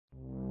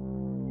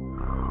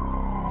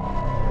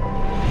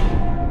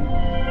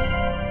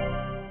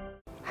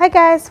Hi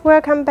guys,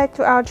 welcome back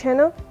to our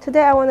channel.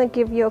 Today I want to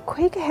give you a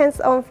quick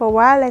hands-on for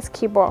wireless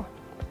keyboard.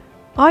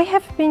 I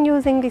have been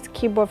using this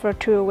keyboard for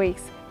 2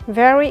 weeks.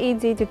 Very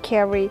easy to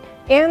carry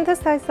and the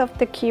size of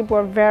the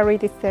keyboard very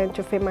decent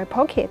to fit my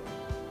pocket.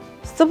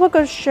 Super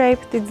good shape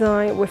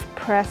design with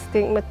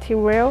plastic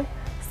material,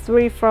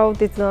 3-fold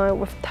design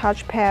with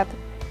touchpad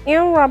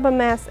and rubber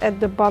mats at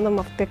the bottom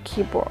of the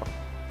keyboard.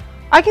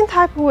 I can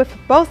type with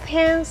both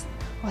hands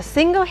or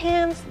single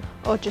hands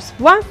or just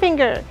one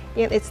finger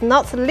and it's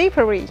not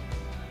slippery.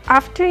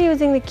 After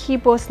using the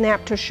keyboard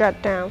snap to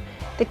shut down,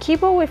 the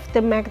keyboard with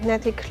the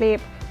magnetic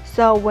clip,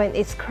 so when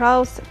it's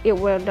closed it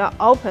will not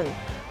open,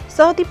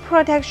 so the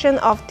protection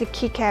of the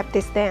keycap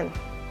distant.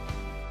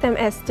 Them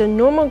as the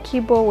normal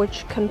keyboard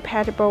which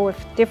compatible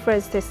with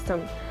different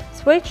system.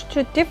 Switch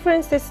to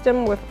different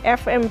system with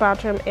FM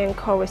button and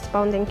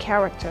corresponding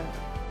character.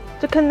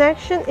 The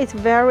connection is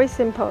very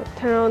simple.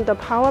 Turn on the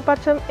power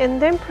button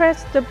and then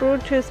press the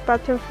Bluetooth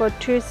button for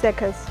 2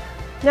 seconds.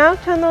 Now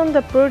turn on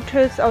the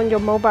Bluetooth on your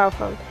mobile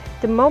phone.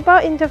 The mobile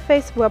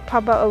interface will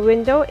pop up a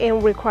window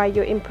and require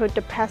you input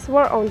the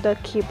password on the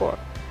keyboard.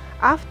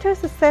 After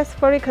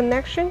successfully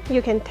connection,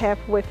 you can tap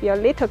with your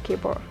little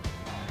keyboard.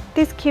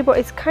 This keyboard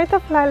is kind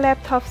of like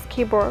laptop's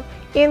keyboard,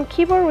 and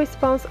keyboard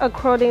responds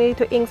accordingly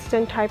to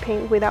instant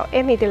typing without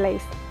any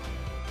delays.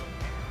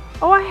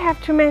 Oh, I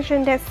have to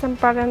mention that some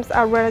buttons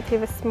are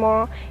relatively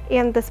small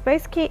and the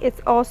space key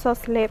is also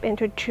split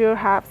into 2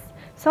 halves,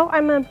 so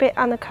I'm a bit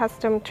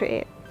unaccustomed to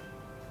it.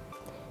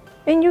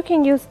 And you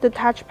can use the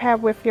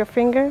touchpad with your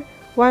finger.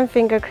 1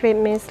 finger click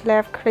means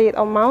left click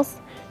on mouse,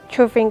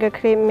 2 finger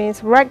click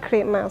means right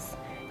click mouse,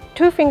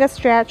 2 finger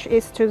stretch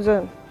is to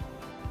zoom.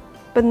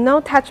 But no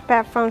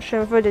touchpad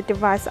function for the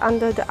device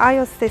under the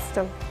iOS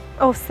system.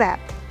 Oh sad.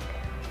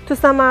 To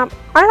sum up,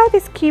 I like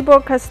this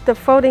keyboard because the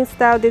folding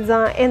style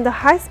design and the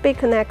high-speed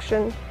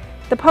connection.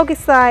 The pocket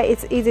size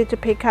is easy to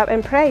pick up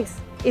and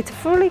place. It's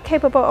fully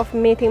capable of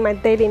meeting my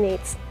daily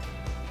needs.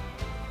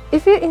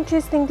 If you're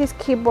interested in this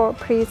keyboard,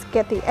 please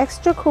get the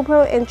extra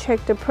coupon and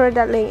check the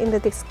product link in the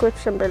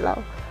description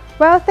below.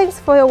 Well, thanks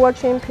for your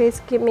watching.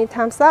 Please give me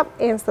thumbs up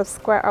and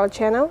subscribe our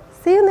channel.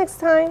 See you next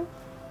time.